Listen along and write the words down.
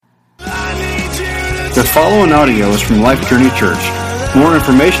The following audio is from Life Journey Church. More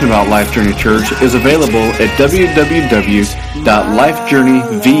information about Life Journey Church is available at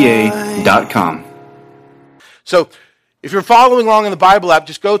www.lifejourneyva.com. So, if you're following along in the Bible app,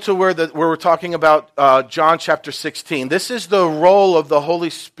 just go to where we're talking about John chapter 16. This is the role of the Holy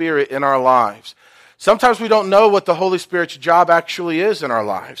Spirit in our lives. Sometimes we don't know what the Holy Spirit's job actually is in our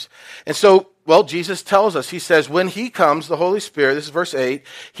lives. And so, Jesus tells us, he says, when he comes, the Holy Spirit, this is verse 8,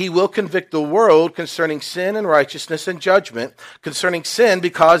 he will convict the world concerning sin and righteousness and judgment, concerning sin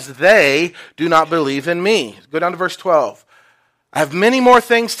because they do not believe in me. Go down to verse 12. I have many more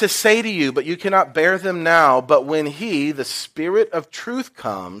things to say to you, but you cannot bear them now. But when he, the Spirit of truth,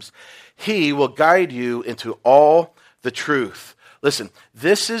 comes, he will guide you into all the truth. Listen,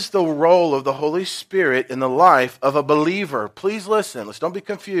 this is the role of the Holy Spirit in the life of a believer. Please listen. Don't be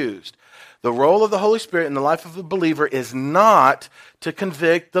confused. The role of the Holy Spirit in the life of a believer is not to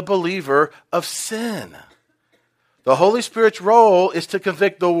convict the believer of sin. The Holy Spirit's role is to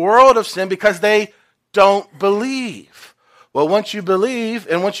convict the world of sin because they don't believe. Well, once you believe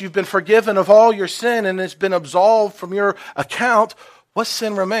and once you've been forgiven of all your sin and it's been absolved from your account, what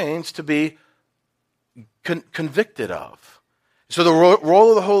sin remains to be convicted of? So the role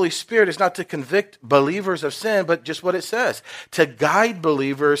of the Holy Spirit is not to convict believers of sin, but just what it says, to guide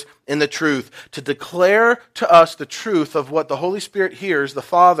believers in the truth, to declare to us the truth of what the Holy Spirit hears the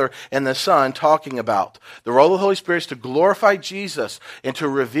Father and the Son talking about. The role of the Holy Spirit is to glorify Jesus and to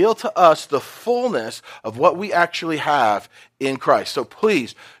reveal to us the fullness of what we actually have in Christ. So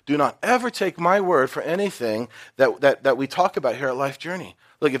please do not ever take my word for anything that we talk about here at Life Journey.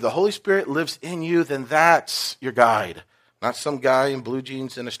 Look, if the Holy Spirit lives in you, then that's your guide. Not some guy in blue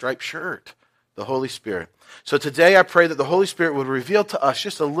jeans and a striped shirt. The Holy Spirit. So today I pray that the Holy Spirit would reveal to us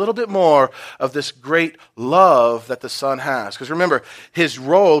just a little bit more of this great love that the Son has. Because remember, his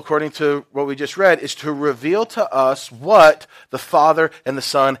role, according to what we just read, is to reveal to us what the Father and the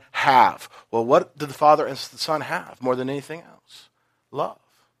Son have. Well, what do the Father and the Son have more than anything else? Love.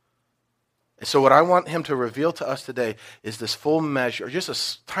 And so what I want him to reveal to us today is this full measure, just a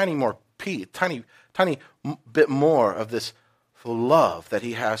tiny bit more of this full love that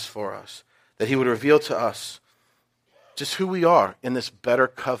he has for us, that he would reveal to us just who we are in this better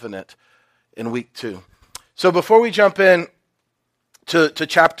covenant in week 2. So before we jump in to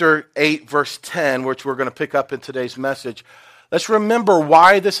chapter 8, verse 10, which we're going to pick up in today's message, let's remember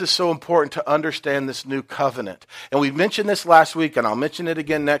why this is so important to understand this new covenant. And we mentioned this last week, and I'll mention it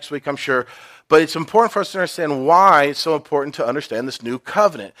again next week, I'm sure. But it's important for us to understand why it's so important to understand this new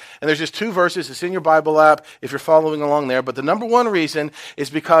covenant. And there's just 2 verses. It's in your Bible app if you're following along there. But the number one reason is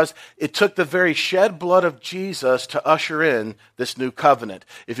because it took the very shed blood of Jesus to usher in this new covenant.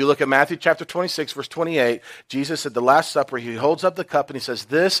 If you look at Matthew chapter 26, verse 28, Jesus at the Last Supper, he holds up the cup and he says,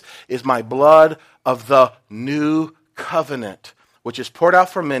 "This is my blood of the new covenant, which is poured out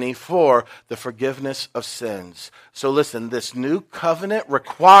for many for the forgiveness of sins." So listen, this new covenant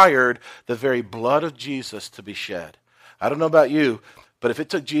required the very blood of Jesus to be shed. I don't know about you, but if it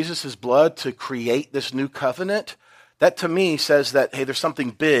took Jesus' blood to create this new covenant, that to me says that, hey, there's something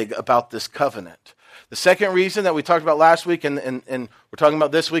big about this covenant. The second reason that we talked about last week and we're talking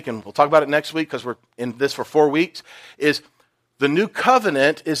about this week, and we'll talk about it next week because we're in this for 4 weeks, is the new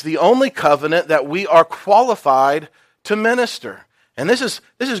covenant is the only covenant that we are qualified to minister. And this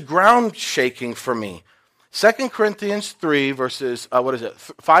is ground shaking for me. 2 Corinthians 3 verses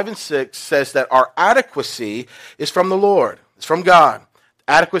 5 and 6 says that our adequacy is from the Lord. It's from God.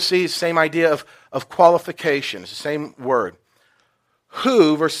 Adequacy is the same idea of qualification. It's the same word.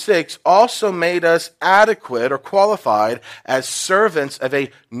 Who, verse 6, also made us adequate or qualified as servants of a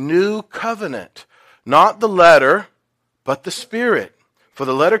new covenant. Not the letter, but the Spirit. For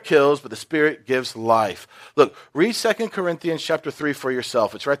the letter kills, but the Spirit gives life. Look, read 2 Corinthians chapter 3 for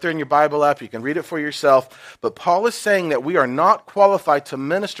yourself. It's right there in your Bible app. You can read it for yourself. But Paul is saying that we are not qualified to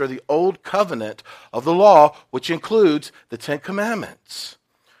minister the old covenant of the law, which includes the 10 Commandments.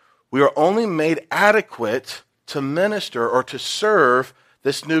 We are only made adequate to minister or to serve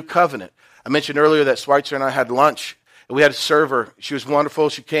this new covenant. I mentioned earlier that Schweitzer and I had lunch, and we had a server. She was wonderful.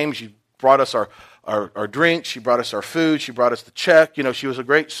 She came. She brought us our drinks, she brought us our food, she brought us the check. She was a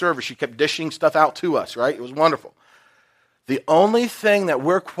great server. She kept dishing stuff out to us, right? It was wonderful. The only thing that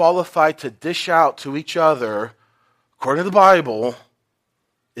we're qualified to dish out to each other, according to the Bible,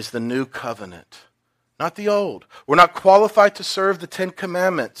 is the new covenant, not the old. We're not qualified to serve the 10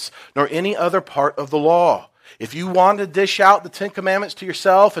 Commandments, nor any other part of the law. If you want to dish out the 10 Commandments to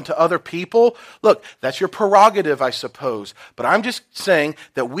yourself and to other people, look, that's your prerogative, I suppose. But I'm just saying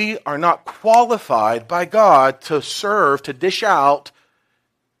that we are not qualified by God to serve, to dish out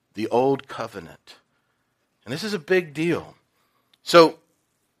the old covenant. And this is a big deal. So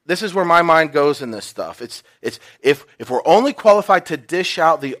this is where my mind goes in this stuff. It's if we're only qualified to dish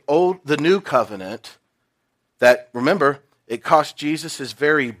out the new covenant, that, remember, it cost Jesus his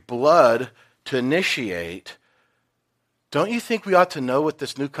very blood to initiate, don't you think we ought to know what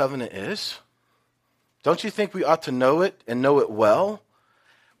this new covenant is? Don't you think we ought to know it and know it well?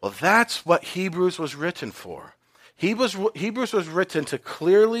 Well, that's what Hebrews was written for. Hebrews was written to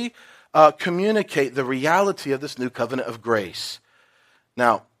clearly communicate the reality of this new covenant of grace.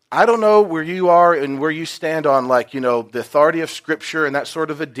 Now, I don't know where you are and where you stand on, the authority of Scripture and that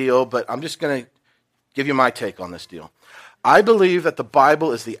sort of a deal, but I'm just going to give you my take on this deal. I believe that the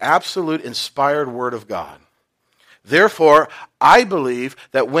Bible is the absolute inspired Word of God. Therefore, I believe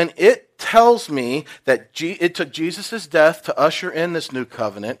that when it tells me that it took Jesus' death to usher in this new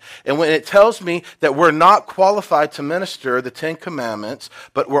covenant, and when it tells me that we're not qualified to minister the Ten Commandments,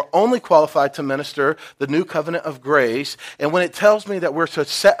 but we're only qualified to minister the new covenant of grace, and when it tells me that we're to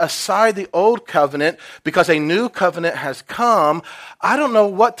set aside the old covenant because a new covenant has come, I don't know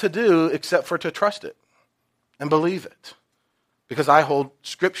what to do except for to trust it and believe it, because I hold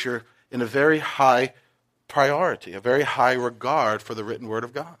Scripture in a very high priority, a very high regard for the written Word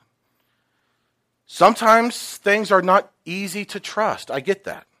of God. Sometimes things are not easy to trust. I get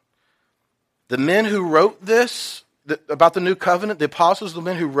that. The men who wrote this, about the new covenant, the apostles, the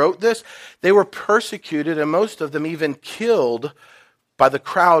men who wrote this, they were persecuted, and most of them even killed by the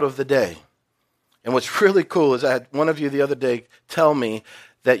crowd of the day. And what's really cool is I had one of you the other day tell me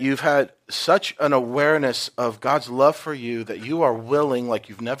that you've had such an awareness of God's love for you that you are willing, like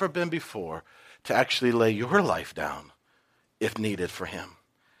you've never been before, to actually lay your life down if needed for him.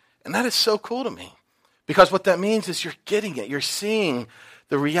 And that is so cool to me, because what that means is you're getting it. You're seeing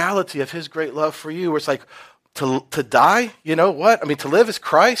the reality of his great love for you, where it's like, to die, you know what? I mean, to live is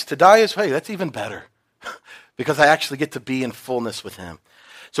Christ, to die is, hey, that's even better, because I actually get to be in fullness with him.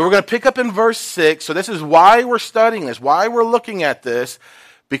 So we're going to pick up in verse 6. So this is why we're studying this, why we're looking at this,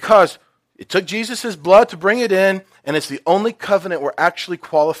 because it took Jesus' blood to bring it in, and it's the only covenant we're actually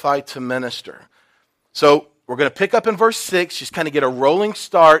qualified to minister. So we're going to pick up in verse 6, just kind of get a rolling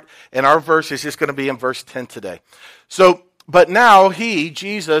start, and our verse is just going to be in verse 10 today. So, but now he,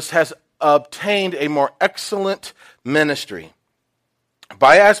 Jesus, has obtained a more excellent ministry,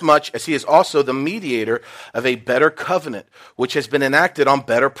 by as much as he is also the mediator of a better covenant, which has been enacted on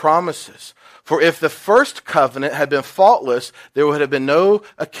better promises. For if the first covenant had been faultless, there would have been no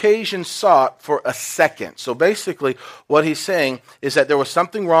occasion sought for a second. So basically, what he's saying is that there was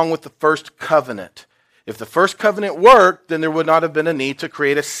something wrong with the first covenant. If the first covenant worked, then there would not have been a need to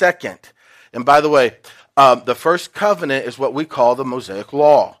create a second. And by the way, the first covenant is what we call the Mosaic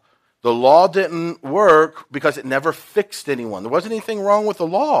Law. The law didn't work because it never fixed anyone. There wasn't anything wrong with the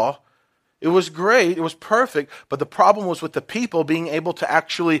law. It was great. It was perfect. But the problem was with the people being able to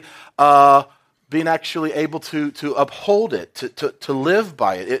actually able to uphold it, to live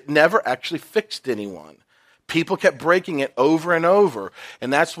by it. It never actually fixed anyone. People kept breaking it over and over.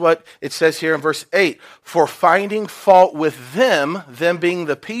 And that's what it says here in verse 8. For finding fault with them being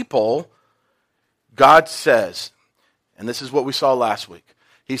the people, God says, and this is what we saw last week.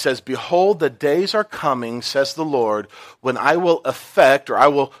 He says, behold, the days are coming, says the Lord, when I will effect, or I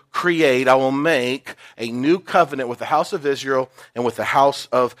will create, I will make a new covenant with the house of Israel and with the house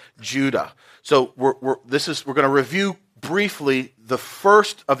of Judah. So we're going to review briefly the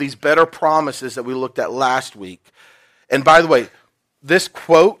first of these better promises that we looked at last week. And by the way, this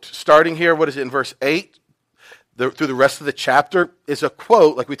quote, starting here, what is it, in verse 8, through the rest of the chapter, is a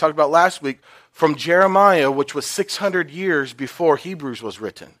quote, like we talked about last week, from Jeremiah, which was 600 years before Hebrews was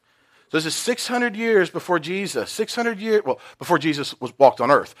written. So this is 600 years before Jesus, before Jesus walked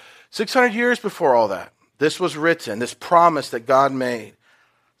on earth. 600 years before all that, this was written, this promise that God made.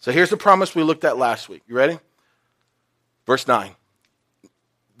 So here's the promise we looked at last week. You ready? Verse 9.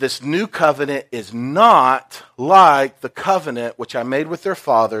 This new covenant is not like the covenant which I made with their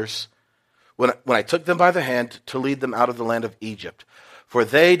fathers when I took them by the hand to lead them out of the land of Egypt. For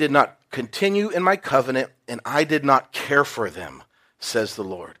they did not continue in my covenant, and I did not care for them, says the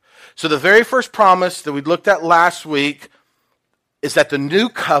Lord. So the very first promise that we looked at last week is that the new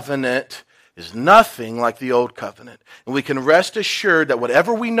covenant is nothing like the old covenant. And we can rest assured that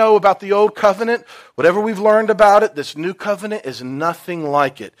whatever we know about the old covenant, whatever we've learned about it, this new covenant is nothing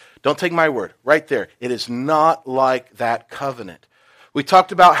like it. Don't take my word. Right there. It is not like that covenant. We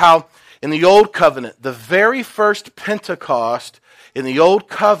talked about how in the old covenant, the very first Pentecost in the old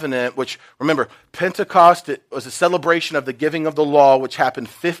covenant, which, remember, Pentecost, it was a celebration of the giving of the law, which happened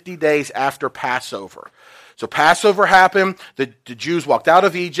 50 days after Passover. So Passover happened. The Jews walked out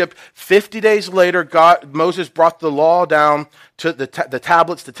of Egypt. 50 days later, Moses brought the law down, to the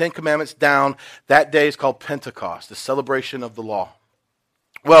tablets, the Ten Commandments down. That day is called Pentecost, the celebration of the law.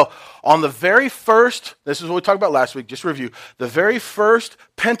 Well, on the very first, this is what we talked about last week, just review, the very first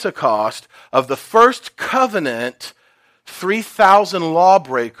Pentecost of the first covenant, 3,000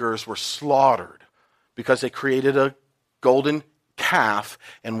 lawbreakers were slaughtered because they created a golden calf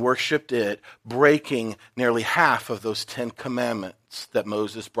and worshipped it, breaking nearly half of those 10 commandments that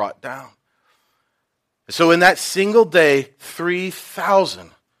Moses brought down. So in that single day,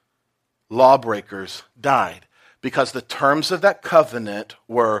 3,000 lawbreakers died because the terms of that covenant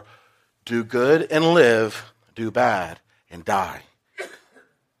were do good and live, do bad and die.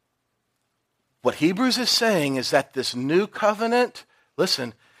 What Hebrews is saying is that this new covenant,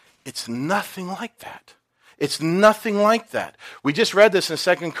 listen, it's nothing like that. It's nothing like that. We just read this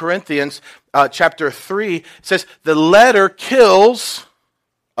in 2 Corinthians chapter 3. It says, the letter kills,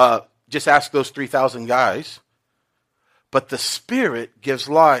 just ask those 3,000 guys, but the Spirit gives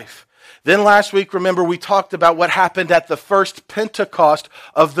life. Then last week, remember, we talked about what happened at the first Pentecost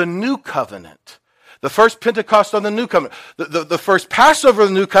of the new covenant. The first Pentecost on the new covenant. The first Passover of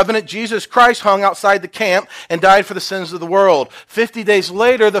the new covenant, Jesus Christ hung outside the camp and died for the sins of the world. 50 days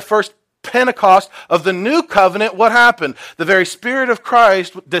later, the first Pentecost of the new covenant, what happened? The very Spirit of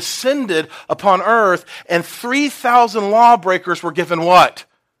Christ descended upon earth, and 3,000 lawbreakers were given what?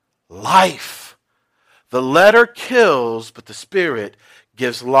 Life. The letter kills, but the Spirit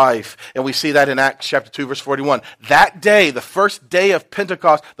gives life. And we see that in Acts chapter 2, verse 41. That day, the first day of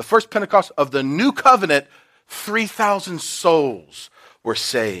Pentecost, the first Pentecost of the new covenant, 3,000 souls were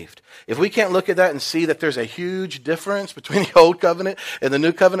saved. If we can't look at that and see that there's a huge difference between the old covenant and the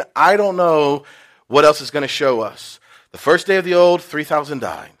new covenant, I don't know what else is going to show us. The first day of the old, 3,000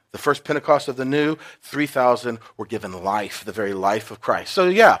 died. The first Pentecost of the new, 3,000 were given life, the very life of Christ. So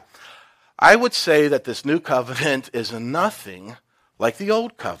yeah, I would say that this new covenant is nothing like the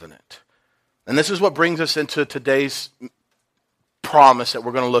old covenant. And this is what brings us into today's promise that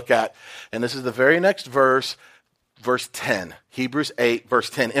we're going to look at. And this is the very next verse, verse 10. Hebrews 8, verse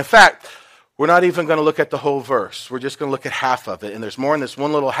 10. In fact, we're not even going to look at the whole verse. We're just going to look at half of it. And there's more in this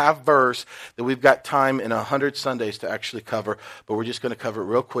one little half verse that we've got time in 100 Sundays to actually cover. But we're just going to cover it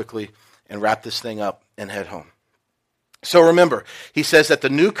real quickly and wrap this thing up and head home. So remember, he says that the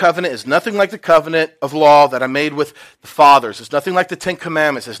new covenant is nothing like the covenant of law that I made with the fathers. It's nothing like the Ten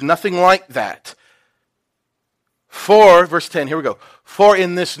Commandments. It's nothing like that. For, verse 10, here we go. For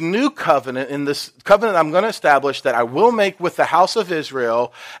in this new covenant, I'm going to establish that I will make with the house of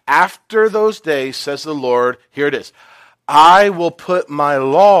Israel after those days, says the Lord. Here it is. I will put my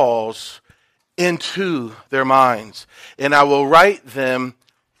laws into their minds, and I will write them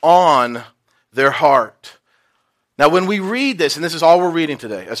on their heart. Now, when we read this, and this is all we're reading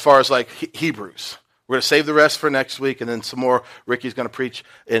today, as far as like Hebrews, we're going to save the rest for next week, and then some more. Ricky's going to preach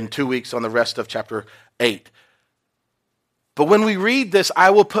in 2 weeks on the rest of chapter 8. But when we read this,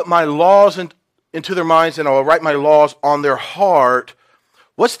 I will put my laws into their minds, and I will write my laws on their heart.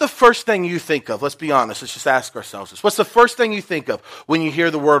 What's the first thing you think of? Let's be honest. Let's just ask ourselves this. What's the first thing you think of when you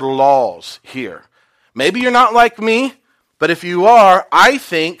hear the word laws here? Maybe you're not like me, but if you are, I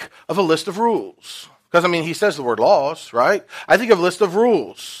think of a list of rules. Because, he says the word laws, right? I think of a list of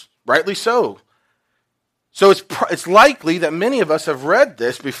rules, rightly so. So it's likely that many of us have read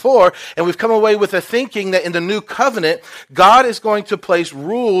this before, and we've come away with a thinking that in the new covenant, God is going to place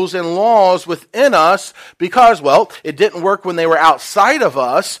rules and laws within us because, well, it didn't work when they were outside of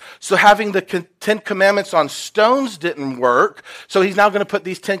us, so having the 10 commandments on stones didn't work, so he's now going to put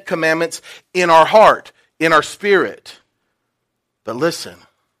these 10 commandments in our heart, in our spirit. But listen.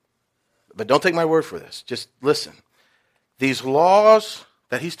 But don't take my word for this. Just listen. These laws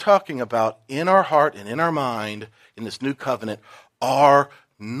that he's talking about in our heart and in our mind in this new covenant are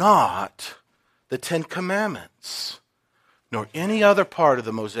not the 10 Commandments, nor any other part of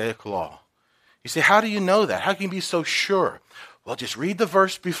the Mosaic Law. You say, how do you know that? How can you be so sure? Well, just read the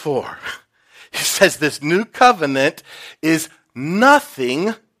verse before. He says this new covenant is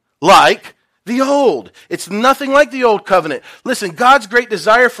nothing like the old. It's nothing like the old covenant. Listen, God's great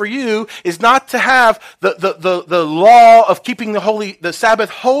desire for you is not to have the law of keeping the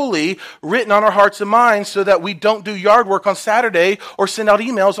Sabbath holy written on our hearts and minds so that we don't do yard work on Saturday or send out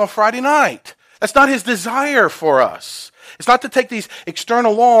emails on Friday night. That's not his desire for us. It's not to take these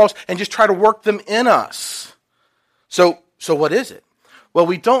external laws and just try to work them in us. So what is it? Well,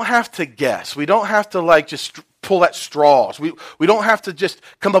 we don't have to guess. We don't have to just pull at straws. We don't have to just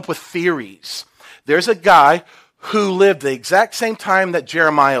come up with theories. There's a guy who lived the exact same time that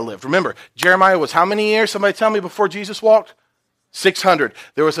Jeremiah lived. Remember, Jeremiah was how many years? Somebody tell me before Jesus walked? 600.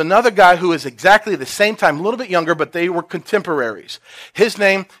 There was another guy who was exactly the same time, a little bit younger, but they were contemporaries. His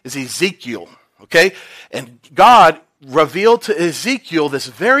name is Ezekiel, okay? And God revealed to Ezekiel this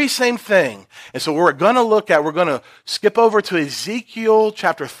very same thing. And so we're going to skip over to Ezekiel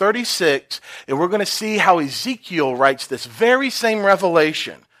chapter 36, and we're going to see how Ezekiel writes this very same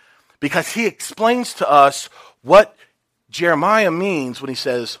revelation, because he explains to us what Jeremiah means when he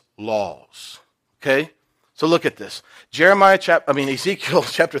says laws. Okay? So look at this. Ezekiel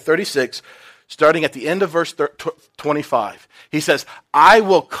chapter 36, starting at the end of verse 25. He says, I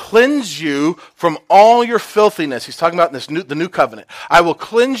will cleanse you from all your filthiness. He's talking about the new covenant. I will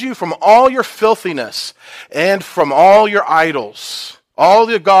cleanse you from all your filthiness and from all your idols. All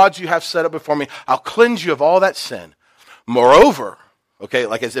the gods you have set up before me, I'll cleanse you of all that sin. Moreover, okay,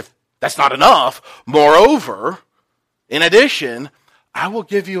 like as if that's not enough. Moreover, in addition, I will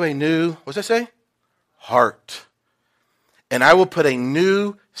give you a new, what's that say? Heart. And I will put a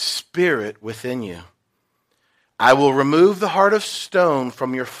new spirit within you. I will remove the heart of stone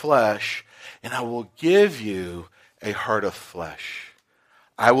from your flesh, and I will give you a heart of flesh.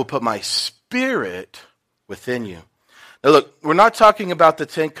 I will put my spirit within you. Now look, we're not talking about the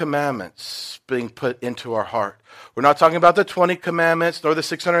 10 Commandments being put into our heart. We're not talking about the 20 Commandments nor the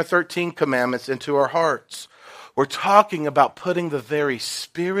 613 Commandments into our hearts. We're talking about putting the very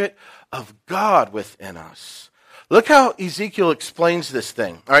Spirit of God within us. Look how Ezekiel explains this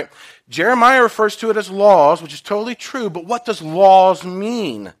thing. All right, Jeremiah refers to it as laws, which is totally true, but what does laws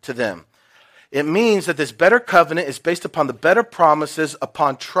mean to them? It means that this better covenant is based upon the better promises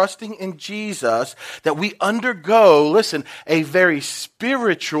upon trusting in Jesus, that we undergo, listen, a very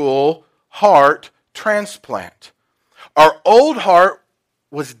spiritual heart transplant. Our old heart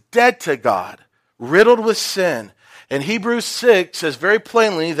was dead to God, riddled with sin. And Hebrews 6 says very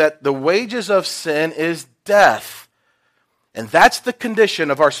plainly that the wages of sin is death. And that's the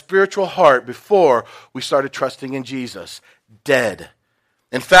condition of our spiritual heart before we started trusting in Jesus. Dead.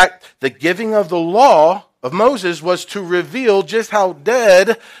 In fact, the giving of the law of Moses was to reveal just how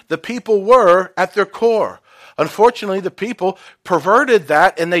dead the people were at their core. Unfortunately, the people perverted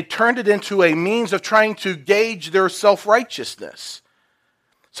that and they turned it into a means of trying to gauge their self-righteousness.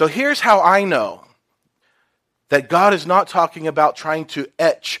 So here's how I know that God is not talking about trying to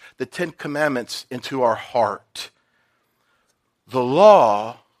etch the 10 Commandments into our heart. The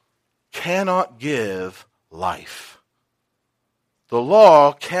law cannot give life. The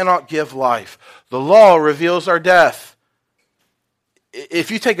law cannot give life. The law reveals our death.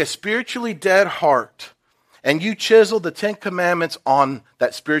 If you take a spiritually dead heart and you chisel the 10 Commandments on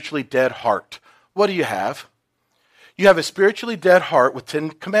that spiritually dead heart, what do you have? You have a spiritually dead heart with 10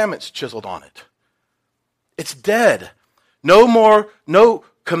 Commandments chiseled on it. It's dead. No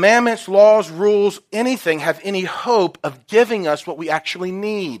commandments, laws, rules, anything have any hope of giving us what we actually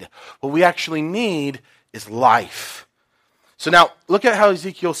need. What we actually need is life. So now, look at how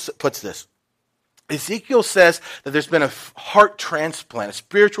Ezekiel puts this. Ezekiel says that there's been a heart transplant, a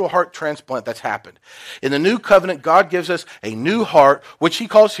spiritual heart transplant that's happened. In the new covenant, God gives us a new heart, which he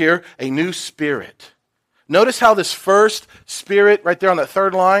calls here a new spirit. Notice how this first spirit, right there on that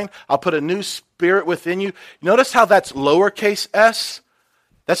third line, I'll put a new spirit within you. Notice how that's lowercase s?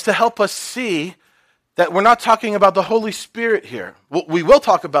 That's to help us see that we're not talking about the Holy Spirit here. We will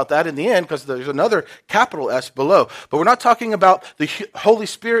talk about that in the end because there's another capital S below. But we're not talking about the Holy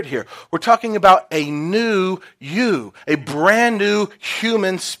Spirit here. We're talking about a new you, a brand new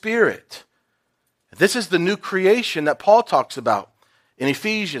human spirit. This is the new creation that Paul talks about in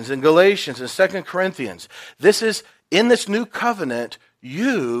Ephesians and Galatians and 2 Corinthians. This is, in this new covenant,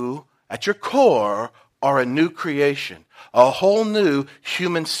 you, at your core, are a new creation, a whole new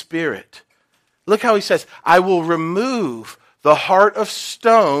human spirit. Look how he says, I will remove the heart of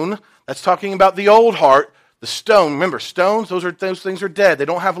stone. That's talking about the old heart. The stone, remember, stones, those things are dead. They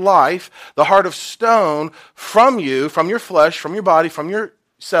don't have life. The heart of stone from you, from your flesh, from your body, from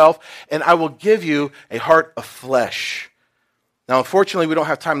yourself, and I will give you a heart of flesh. Now, unfortunately, we don't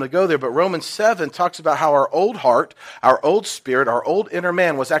have time to go there, but Romans 7 talks about how our old heart, our old spirit, our old inner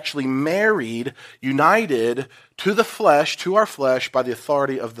man was actually married, united to the flesh, to our flesh, by the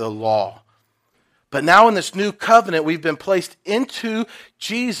authority of the law. But now in this new covenant, we've been placed into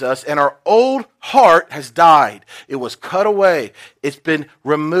Jesus, and our old heart has died. It was cut away. It's been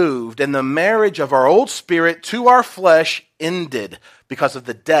removed, and the marriage of our old spirit to our flesh ended because of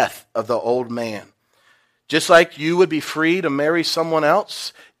the death of the old man. Just like you would be free to marry someone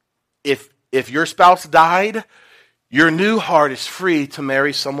else, if your spouse died, your new heart is free to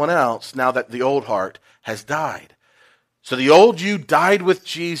marry someone else now that the old heart has died. So the old you died with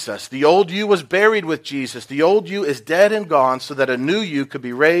Jesus. The old you was buried with Jesus. The old you is dead and gone so that a new you could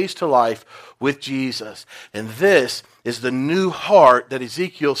be raised to life with Jesus. And this is the new heart that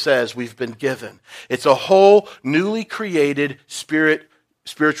Ezekiel says we've been given. It's a whole newly created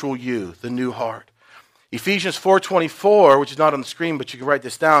spiritual you, the new heart. Ephesians 4:24, which is not on the screen, but you can write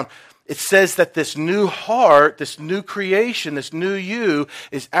this down. It says that this new heart, this new creation, this new you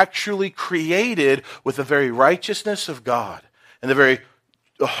is actually created with the very righteousness of God and the very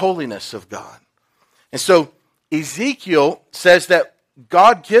holiness of God. And so Ezekiel says that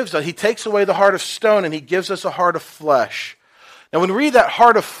God gives us, he takes away the heart of stone and he gives us a heart of flesh. Now when we read that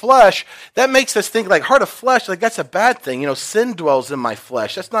heart of flesh, that makes us think like heart of flesh, like that's a bad thing. You know, sin dwells in my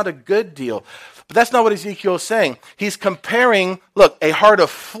flesh. That's not a good deal. But that's not what Ezekiel is saying. He's comparing, look, a heart of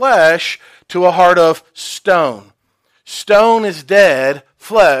flesh to a heart of stone. Stone is dead,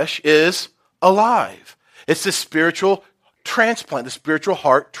 flesh is alive. It's the spiritual transplant, the spiritual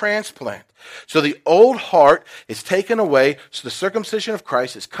heart transplant. So the old heart is taken away, so the circumcision of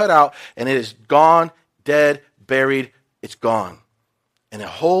Christ is cut out, and it is gone, dead, buried, it's gone. And a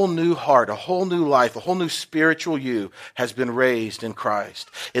whole new heart, a whole new life, a whole new spiritual you has been raised in Christ.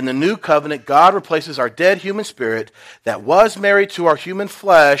 In the new covenant, God replaces our dead human spirit that was married to our human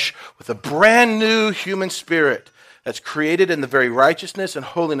flesh with a brand new human spirit that's created in the very righteousness and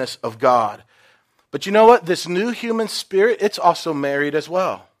holiness of God. But you know what? This new human spirit, it's also married as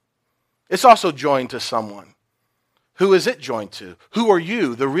well. It's also joined to someone. Who is it joined to? Who are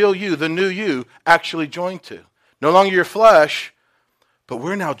you, the real you, the new you, actually joined to? No longer your flesh, but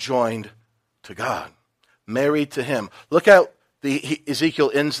we're now joined to God, married to him. Look at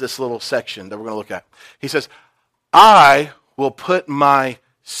Ezekiel ends this little section that we're going to look at. He says, I will put my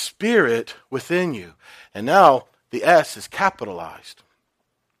spirit within you. And now the S is capitalized.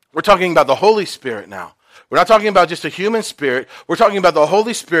 We're talking about the Holy Spirit now. We're not talking about just a human spirit. We're talking about the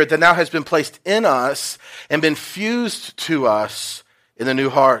Holy Spirit that now has been placed in us and been fused to us in the new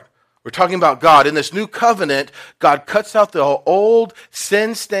heart. We're talking about God. In this new covenant, God cuts out the old,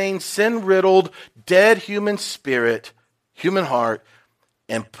 sin-stained, sin-riddled, dead human spirit, human heart,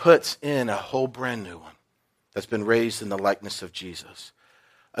 and puts in a whole brand new one that's been raised in the likeness of Jesus.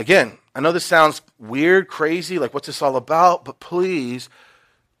 Again, I know this sounds weird, crazy, like what's this all about? But please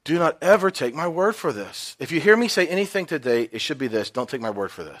do not ever take my word for this. If you hear me say anything today, it should be this. Don't take my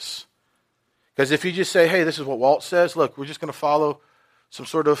word for this. Because if you just say, hey, this is what Walt says, look, we're just going to follow some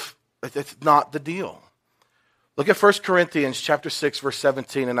sort of... It's not the deal. Look at 1 Corinthians chapter 6, verse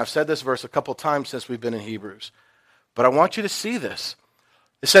 17. And I've said this verse a couple times since we've been in Hebrews. But I want you to see this.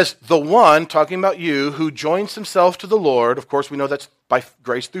 It says, the one, talking about you, who joins himself to the Lord. Of course, we know that's by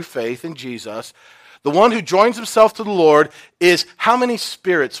grace through faith in Jesus. The one who joins himself to the Lord is how many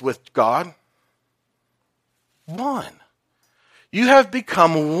spirits with God? One. You have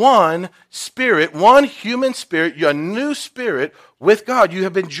become one spirit, one human spirit, a new spirit with God. You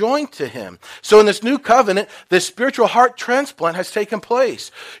have been joined to him. So in this new covenant, this spiritual heart transplant has taken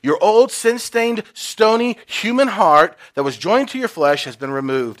place. Your old sin-stained, stony human heart that was joined to your flesh has been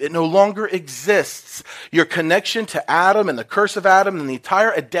removed. It no longer exists. Your connection to Adam and the curse of Adam and the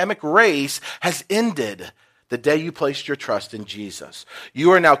entire Adamic race has ended the day you placed your trust in Jesus.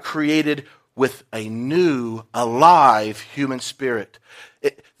 You are now created with a new, alive human spirit.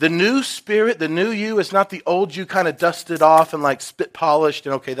 The new spirit, the new you, is not the old you kind of dusted off and like spit polished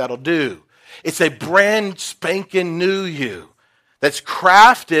and okay, that'll do. It's a brand spanking new you that's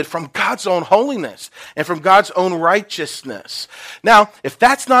crafted from God's own holiness and from God's own righteousness. Now, if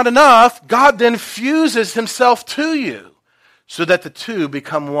that's not enough, God then fuses himself to you so that the two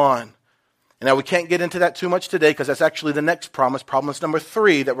become one. And now we can't get into that too much today because that's actually the next promise number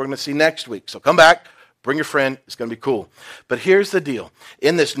 3 that we're going to see next week. So come back, bring your friend, it's going to be cool. But here's the deal.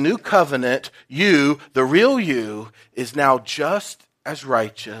 In this new covenant, you, the real you, is now just as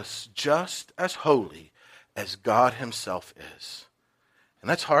righteous, just as holy as God himself is.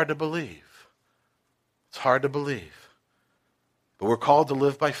 And that's hard to believe. It's hard to believe. But we're called to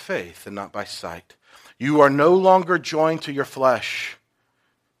live by faith and not by sight. You are no longer joined to your flesh.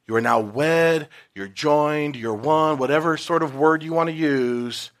 You are now wed, you're joined, you're one, whatever sort of word you want to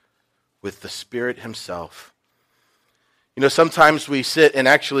use, with the Spirit himself. You know, sometimes we sit and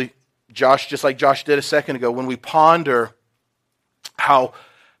actually, Josh, just like Josh did a second ago, when we ponder how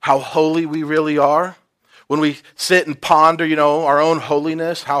holy we really are, when we sit and ponder, you know, our own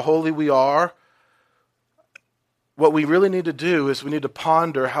holiness, how holy we are, what we really need to do is we need to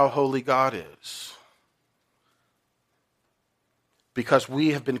ponder how holy God is. Because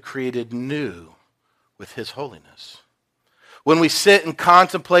we have been created new with his holiness. When we sit and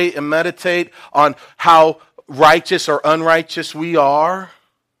contemplate and meditate on how righteous or unrighteous we are,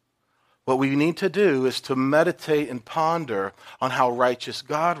 what we need to do is to meditate and ponder on how righteous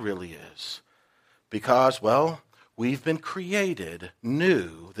God really is. Because, well, we've been created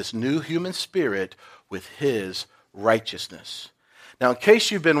new, this new human spirit, with his righteousness. Now, in case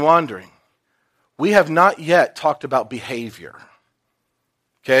you've been wondering, we have not yet talked about behavior.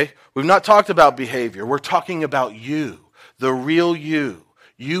 Okay? We've not talked about behavior. We're talking about you, the real you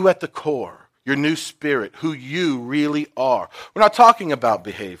at the core, your new spirit, who you really are. We're not talking about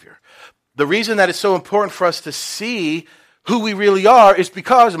behavior. The reason that it's so important for us to see who we really are is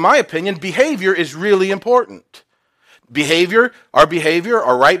because, in my opinion, behavior is really important. Behavior, our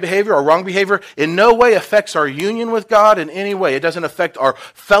right behavior, our wrong behavior, in no way affects our union with God in any way. It doesn't affect our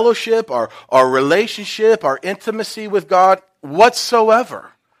fellowship, our relationship, our intimacy with God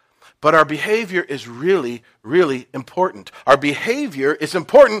whatsoever. But our behavior is really, really important. Our behavior is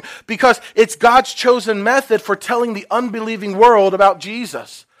important because it's God's chosen method for telling the unbelieving world about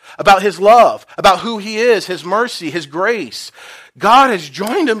Jesus, about his love, about who he is, his mercy, his grace. God has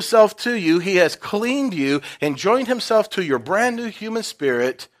joined himself to you. He has cleaned you and joined himself to your brand new human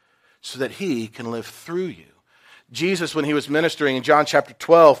spirit so that he can live through you. Jesus, when he was ministering in John chapter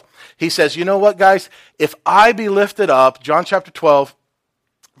 12, he says, you know what, guys? If I be lifted up, John chapter 12,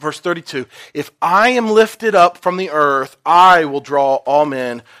 verse 32, if I am lifted up from the earth, I will draw all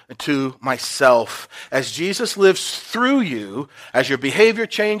men to myself. As Jesus lives through you, as your behavior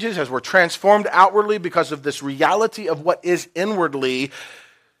changes, as we're transformed outwardly because of this reality of what is inwardly,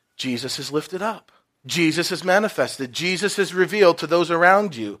 Jesus is lifted up. Jesus is manifested. Jesus is revealed to those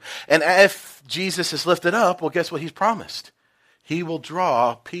around you. And if Jesus is lifted up, well, guess what he's promised? He will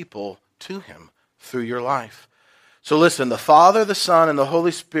draw people to him through your life. So listen, the Father, the Son, and the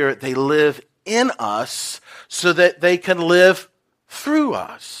Holy Spirit, they live in us so that they can live through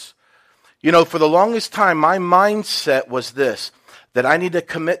us. You know, for the longest time, my mindset was this, that I need to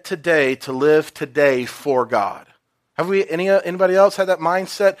commit today to live today for God. Have anybody else had that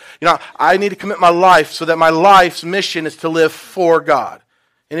mindset? You know, I need to commit my life so that my life's mission is to live for God.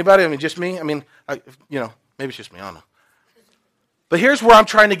 Anybody? I mean, just me? I mean, maybe it's just me, I don't know. But here's where I'm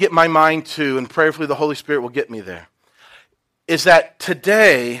trying to get my mind to, and prayerfully the Holy Spirit will get me there, is that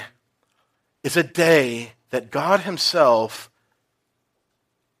today is a day that God himself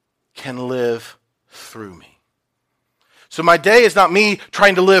can live through me. So my day is not me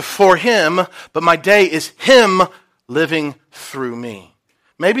trying to live for him, but my day is him living through me.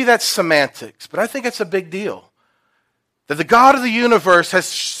 Maybe that's semantics, but I think it's a big deal. That the God of the universe has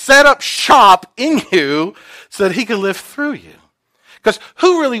set up shop in you so that he can live through you. Because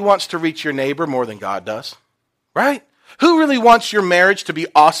who really wants to reach your neighbor more than God does? Right? Who really wants your marriage to be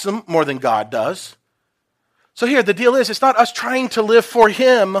awesome more than God does? So here, the deal is, it's not us trying to live for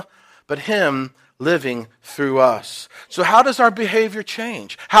him, but him living through us. So how does our behavior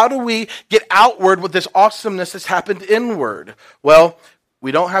change? How do we get outward with this awesomeness that's happened inward? Well,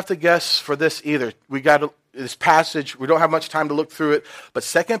 we don't have to guess for this either. This passage, we don't have much time to look through it, but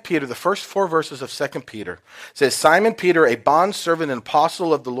 2 Peter, the first 4 verses of 2 Peter, says, Simon Peter, a bondservant and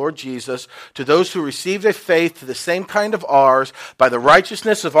apostle of the Lord Jesus, to those who received a faith to the same kind of ours, by the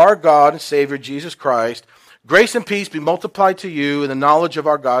righteousness of our God and Savior, Jesus Christ, grace and peace be multiplied to you in the knowledge of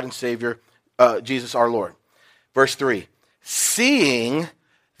our God and Savior, Jesus our Lord. Verse 3, seeing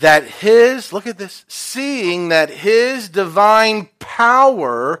that his divine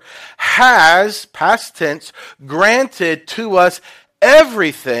power has, past tense, granted to us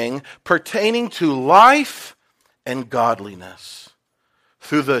everything pertaining to life and godliness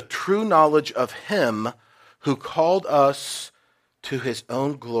through the true knowledge of him who called us to his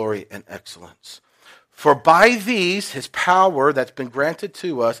own glory and excellence. For by these, his power that's been granted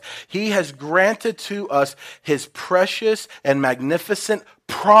to us, he has granted to us his precious and magnificent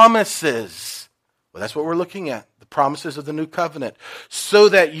promises. Well, that's what we're looking at, the promises of the new covenant, so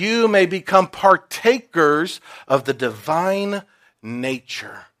that you may become partakers of the divine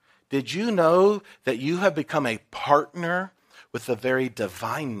nature. Did you know that you have become a partner with the very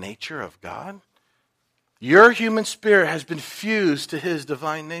divine nature of God? Your human spirit has been fused to his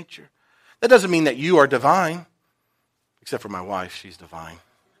divine nature. That doesn't mean that you are divine, except for my wife, she's divine.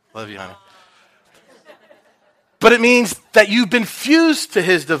 Love you, honey. But it means that you've been fused to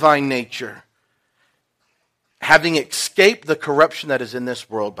his divine nature, having escaped the corruption that is in this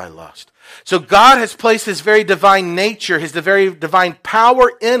world by lust. So God has placed his very divine nature, his very divine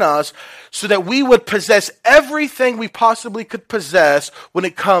power in us so that we would possess everything we possibly could possess when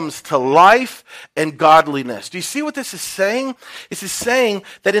it comes to life and godliness. Do you see what this is saying? This is saying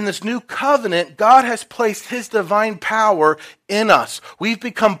that in this new covenant, God has placed his divine power in us. We've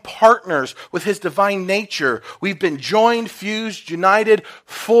become partners with his divine nature. We've been joined, fused, united,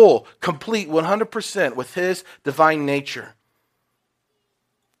 full, complete, 100% with his divine nature.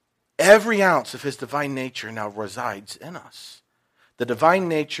 Every ounce of his divine nature now resides in us. The divine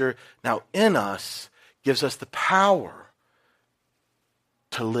nature now in us gives us the power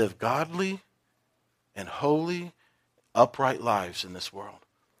to live godly and holy, upright lives in this world.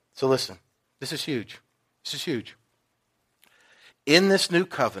 So listen, this is huge. This is huge. In this new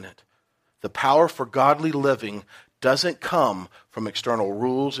covenant, the power for godly living doesn't come from external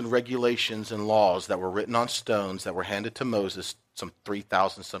rules and regulations and laws that were written on stones that were handed to Moses some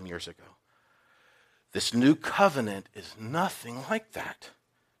 3,000 some years ago. This new covenant is nothing like that.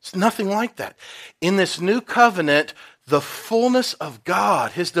 It's nothing like that. In this new covenant, the fullness of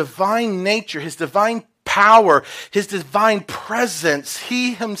God, his divine nature, his divine power, his divine presence,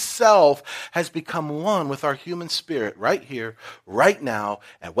 he himself has become one with our human spirit right here, right now,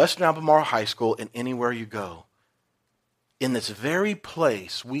 at Western Albemarle High School and anywhere you go. In this very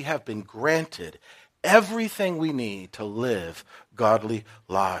place, we have been granted everything we need to live godly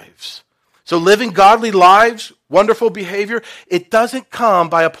lives. So living godly lives, wonderful behavior, it doesn't come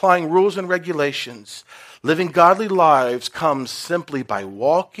by applying rules and regulations. Living godly lives comes simply by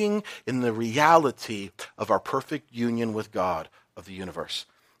walking in the reality of our perfect union with God of the universe.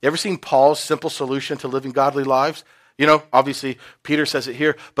 You ever seen Paul's simple solution to living godly lives? You know, obviously, Peter says it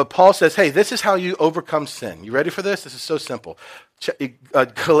here, but Paul says, hey, this is how you overcome sin. You ready for this? This is so simple.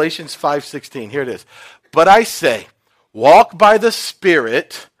 Galatians 5:16, here it is. But I say, walk by the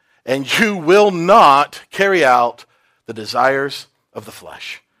Spirit, and you will not carry out the desires of the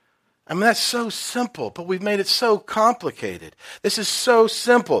flesh. I mean, that's so simple, but we've made it so complicated. This is so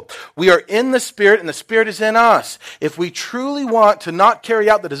simple. We are in the Spirit, and the Spirit is in us. If we truly want to not carry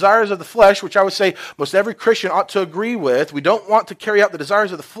out the desires of the flesh, which I would say most every Christian ought to agree with, we don't want to carry out the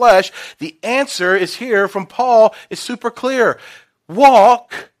desires of the flesh, the answer is here from Paul. It's super clear.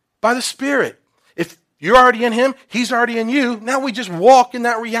 Walk by the Spirit. If you're already in him, he's already in you. Now we just walk in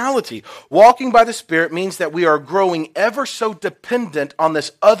that reality. Walking by the Spirit means that we are growing ever so dependent on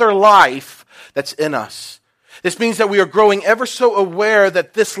this other life that's in us. This means that we are growing ever so aware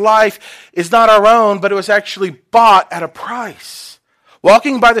that this life is not our own, but it was actually bought at a price.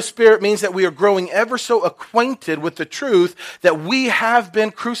 Walking by the Spirit means that we are growing ever so acquainted with the truth that we have been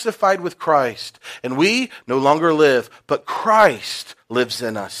crucified with Christ. And we no longer live, but Christ lives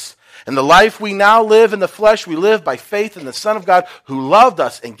in us. And the life we now live in the flesh, we live by faith in the Son of God who loved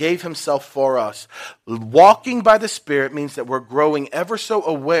us and gave himself for us. Walking by the Spirit means that we're growing ever so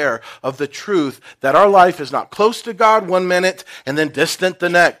aware of the truth that our life is not close to God one minute and then distant the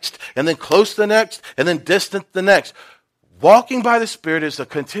next, and then close the next, and then distant the next. Walking by the Spirit is a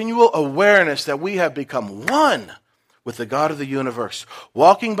continual awareness that we have become one with the God of the universe.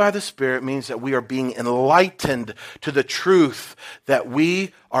 Walking by the Spirit means that we are being enlightened to the truth that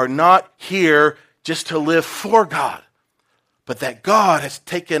we are not here just to live for God, but that God has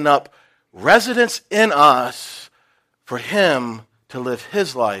taken up residence in us for him to live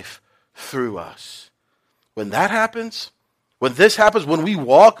his life through us. When that happens, when this happens, when we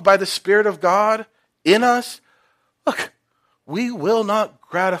walk by the Spirit of God in us, look, we will not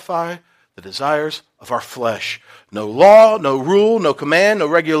gratify the desires of our flesh. No law, no rule, no command, no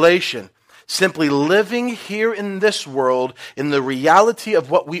regulation. Simply living here in this world in the reality of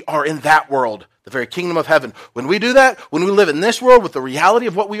what we are in that world, the very kingdom of heaven. When we do that, when we live in this world with the reality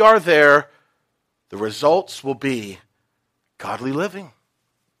of what we are there, the results will be godly living.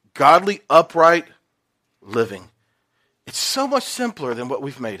 Godly, upright living. It's so much simpler than what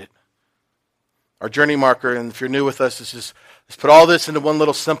we've made it. Our journey marker, and if you're new with us, is just let's put all this into one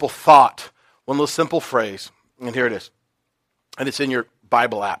little simple thought, one little simple phrase. And here it is. And it's in your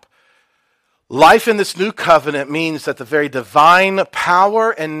Bible app. Life in this new covenant means that the very divine power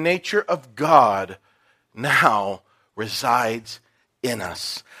and nature of God now resides in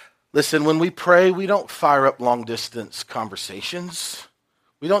us. Listen, when we pray, we don't fire up long-distance conversations.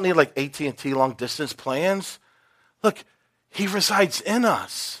 We don't need like AT&T long-distance plans. Look, he resides in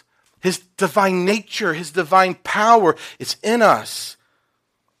us. His divine nature, his divine power, it's in us.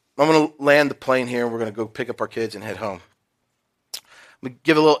 I'm going to land the plane here, and we're going to go pick up our kids and head home. Let me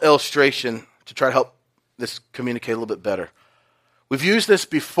give a little illustration to try to help this communicate a little bit better. We've used this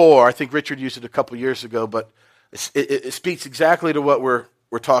before. I think Richard used it a couple years ago, but it speaks exactly to what we're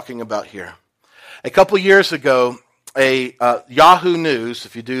talking about here. A couple years ago, Yahoo News,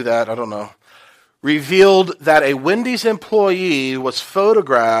 if you do that, I don't know, revealed that a Wendy's employee was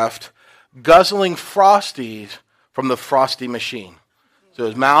photographed guzzling Frosties from the Frosty machine. So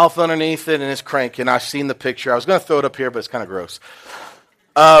his mouth underneath it and his crank, and I've seen the picture. I was going to throw it up here, but it's kind of gross.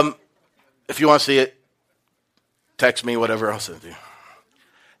 If you want to see it, text me, whatever I'll send you.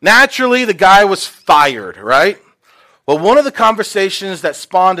 Naturally, the guy was fired, right? Well, one of the conversations that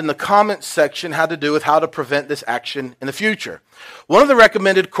spawned in the comments section had to do with how to prevent this action in the future. One of the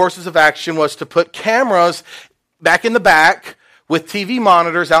recommended courses of action was to put cameras back in the back with TV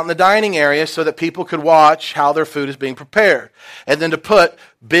monitors out in the dining area so that people could watch how their food is being prepared. And then to put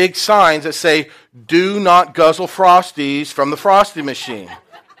big signs that say, "Do not guzzle Frosties from the Frosty machine."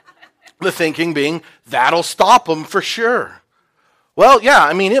 The thinking being, that'll stop them for sure. Well, yeah,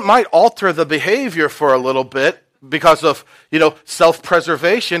 I mean, it might alter the behavior for a little bit because of,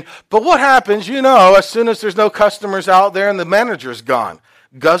 self-preservation. But what happens, as soon as there's no customers out there and the manager's gone?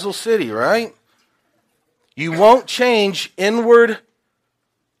 Guzzle City, right? You won't change inward.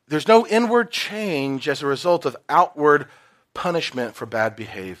 There's no inward change as a result of outward punishment for bad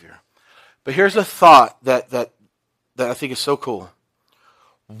behavior. But here's a thought that I think is so cool.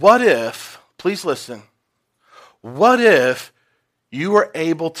 What if, please listen, what if you were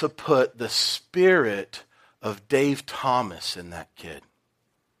able to put the spirit of Dave Thomas in that kid?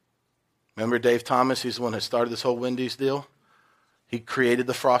 Remember Dave Thomas? He's the one who started this whole Wendy's deal. He created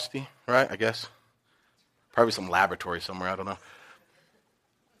the Frosty, right, I guess? Probably some laboratory somewhere, I don't know.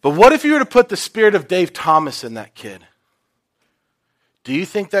 But what if you were to put the spirit of Dave Thomas in that kid? Do you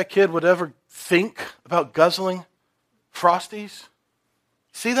think that kid would ever think about guzzling Frosties?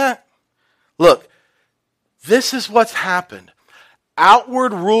 See that? Look, this is what's happened.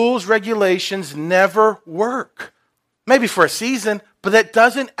 Outward rules, regulations never work. Maybe for a season, but that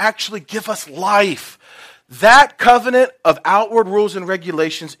doesn't actually give us life. That covenant of outward rules and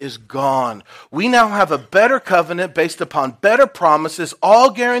regulations is gone. We now have a better covenant based upon better promises, all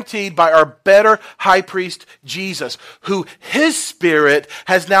guaranteed by our better high priest, Jesus, who his spirit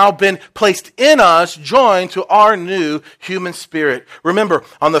has now been placed in us, joined to our new human spirit. Remember,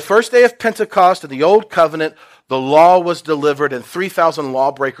 on the first day of Pentecost in the old covenant, the law was delivered and 3,000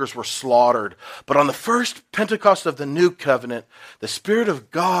 lawbreakers were slaughtered. But on the first Pentecost of the new covenant, the Spirit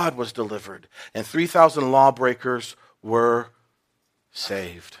of God was delivered and 3,000 lawbreakers were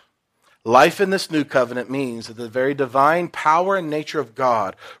saved. Life in this new covenant means that the very divine power and nature of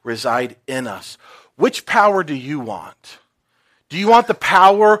God reside in us. Which power do you want? Do you want the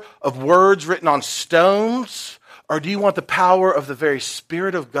power of words written on stones? Or do you want the power of the very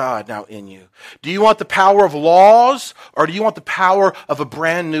Spirit of God now in you? Do you want the power of laws? Or do you want the power of a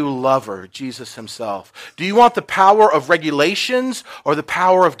brand new lover, Jesus himself? Do you want the power of regulations or the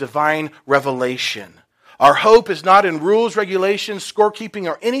power of divine revelation? Our hope is not in rules, regulations, scorekeeping,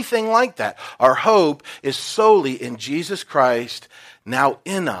 or anything like that. Our hope is solely in Jesus Christ, now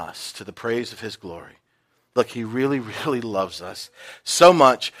in us, to the praise of his glory. Look, he really, really loves us so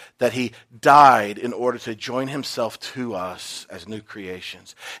much that he died in order to join himself to us as new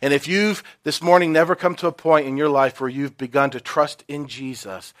creations. And if you've this morning never come to a point in your life where you've begun to trust in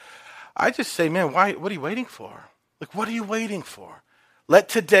Jesus, I just say, man, what are you waiting for? Like, what are you waiting for? Let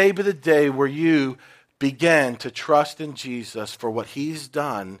today be the day where you begin to trust in Jesus for what he's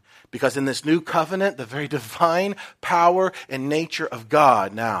done, because in this new covenant, the very divine power and nature of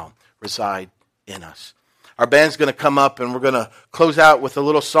God now reside in us. Our band's going to come up and we're going to close out with a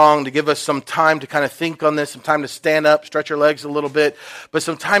little song to give us some time to kind of think on this, some time to stand up, stretch our legs a little bit, but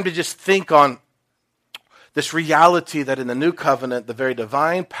some time to just think on this reality that in the new covenant, the very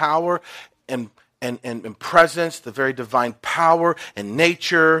divine power and presence, the very divine power and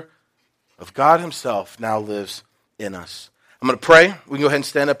nature of God himself now lives in us. I'm going to pray. We can go ahead and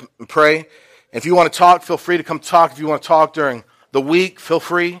stand up and pray. And if you want to talk, feel free to come talk. If you want to talk during the week, feel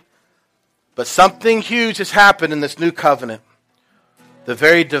free. But something huge has happened in this new covenant. The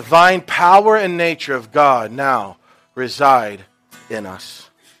very divine power and nature of God now reside in us.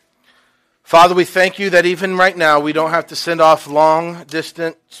 Father, we thank you that even right now we don't have to send off long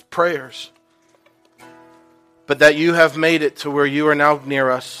distance prayers, but that you have made it to where you are now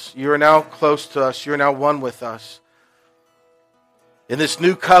near us. You are now close to us. You are now one with us. In this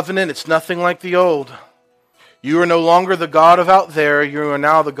new covenant, it's nothing like the old. You are no longer the God of out there. You are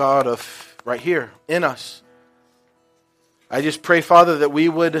now the God of right here in us. I just pray, Father, that we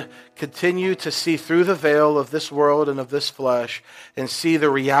would continue to see through the veil of this world and of this flesh and see the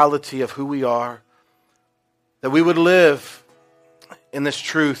reality of who we are. That we would live in this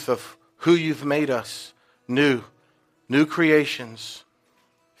truth of who you've made us, new creations,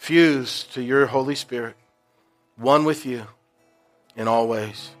 fused to your Holy Spirit, one with you in all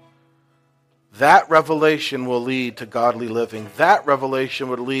ways. That revelation will lead to godly living. That revelation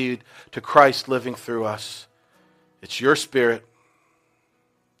would lead to Christ living through us. It's your Spirit.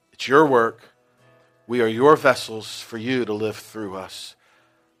 It's your work. We are your vessels for you to live through us.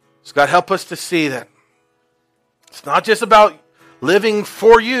 So God, help us to see that it's not just about living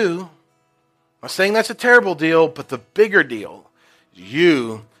for you. I'm not saying that's a terrible deal, but the bigger deal is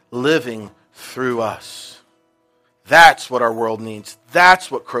you living through us. That's what our world needs.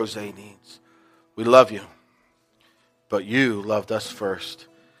 That's what Crozet needs. We love you, but you loved us first.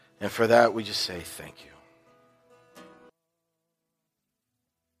 And for that, we just say thank you.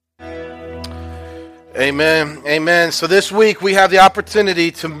 Amen. Amen. So this week we have the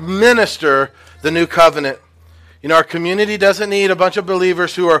opportunity to minister the new covenant. You know, our community doesn't need a bunch of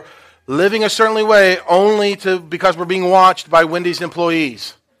believers who are living a certain way only because we're being watched by Wendy's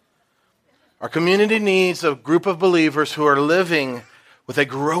employees. Our community needs a group of believers who are living with a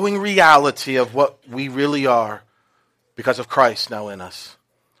growing reality of what we really are because of Christ now in us.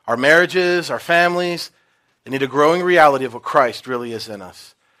 Our marriages, our families, they need a growing reality of what Christ really is in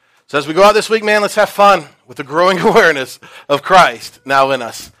us. So as we go out this week, man, let's have fun with the growing awareness of Christ now in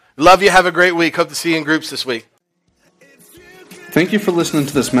us. Love you. Have a great week. Hope to see you in groups this week. Thank you for listening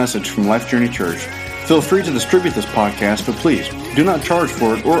to this message from Life Journey Church. Feel free to distribute this podcast, but please do not charge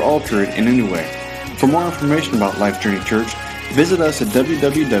for it or alter it in any way. For more information about Life Journey Church, visit us at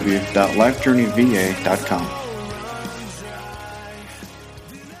www.lifejourneyva.com.